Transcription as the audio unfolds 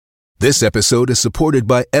This episode is supported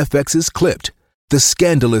by FX's Clipped, the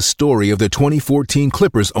scandalous story of the 2014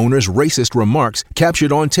 Clippers owner's racist remarks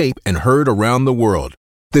captured on tape and heard around the world.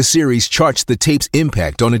 The series charts the tape's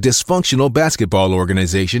impact on a dysfunctional basketball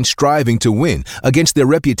organization striving to win against their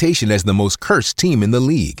reputation as the most cursed team in the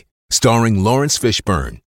league. Starring Lawrence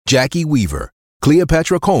Fishburne, Jackie Weaver,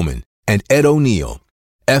 Cleopatra Coleman, and Ed O'Neill.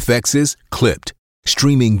 FX's Clipped,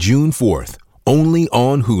 streaming June 4th, only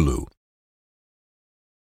on Hulu.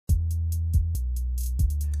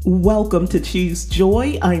 Welcome to Choose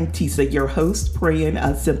Joy. I'm Tisa, your host, praying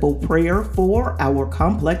a simple prayer for our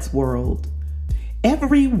complex world.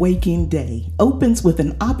 Every waking day opens with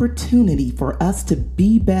an opportunity for us to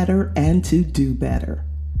be better and to do better.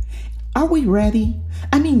 Are we ready?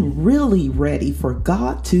 Really ready for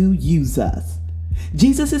God to use us.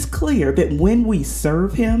 Jesus is clear that when we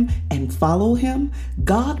serve Him and follow Him,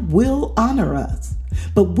 God will honor us.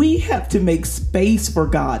 But we have to make space for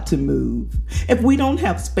God to move. If we don't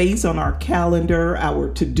have space on our calendar,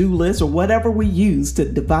 our to-do list, or whatever we use to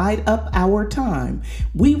divide up our time,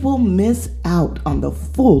 we will miss out on the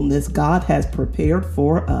fullness God has prepared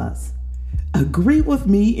for us. Agree with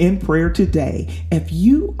me in prayer today if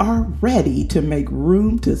you are ready to make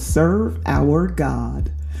room to serve our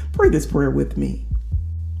God. Pray this prayer with me.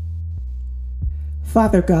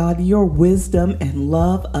 Father God, your wisdom and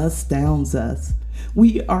love astounds us.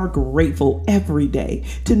 We are grateful every day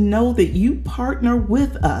to know that you partner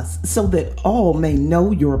with us so that all may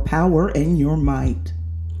know your power and your might.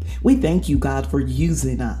 We thank you, God, for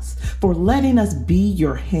using us, for letting us be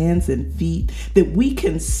your hands and feet, that we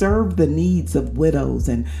can serve the needs of widows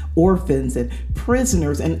and orphans and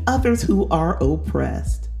prisoners and others who are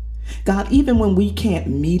oppressed. God, even when we can't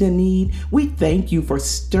meet a need, we thank you for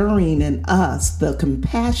stirring in us the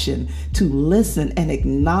compassion to listen and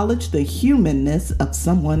acknowledge the humanness of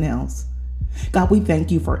someone else. God, we thank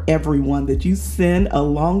you for everyone that you send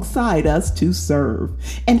alongside us to serve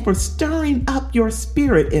and for stirring up your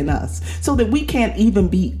spirit in us so that we can't even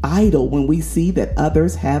be idle when we see that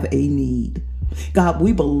others have a need. God,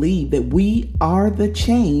 we believe that we are the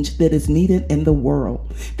change that is needed in the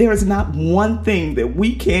world. There is not one thing that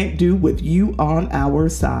we can't do with you on our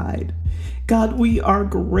side. God, we are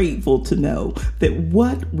grateful to know that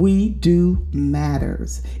what we do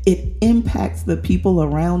matters. It impacts the people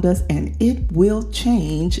around us and it will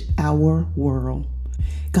change our world.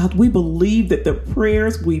 God, we believe that the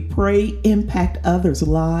prayers we pray impact others'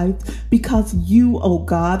 lives because you, oh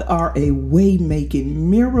God, are a way-making,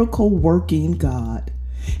 miracle-working God.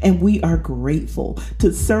 And we are grateful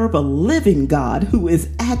to serve a living God who is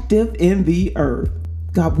active in the earth.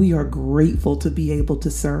 God, we are grateful to be able to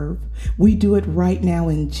serve. We do it right now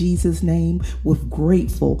in Jesus' name with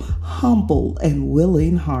grateful, humble, and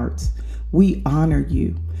willing hearts. We honor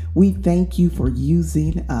you. We thank you for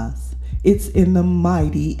using us. It's in the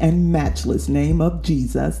mighty and matchless name of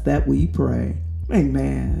Jesus that we pray.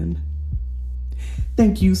 Amen.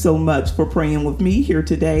 Thank you so much for praying with me here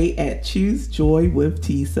today at Choose Joy with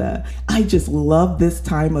Tisa. I just love this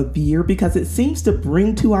time of year because it seems to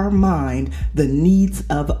bring to our mind the needs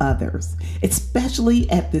of others, especially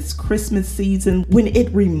at this Christmas season when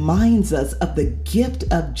it reminds us of the gift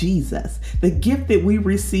of Jesus, the gift that we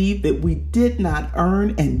received that we did not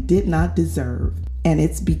earn and did not deserve. And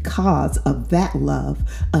it's because of that love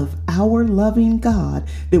of our loving God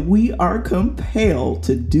that we are compelled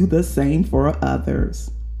to do the same for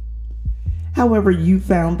others. However you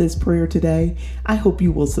found this prayer today, I hope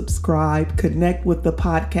you will subscribe, connect with the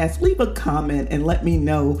podcast, leave a comment, and let me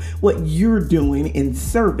know what you're doing in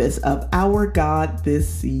service of our God this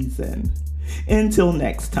season. Until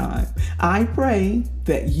next time, I pray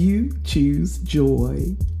that you choose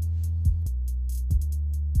joy.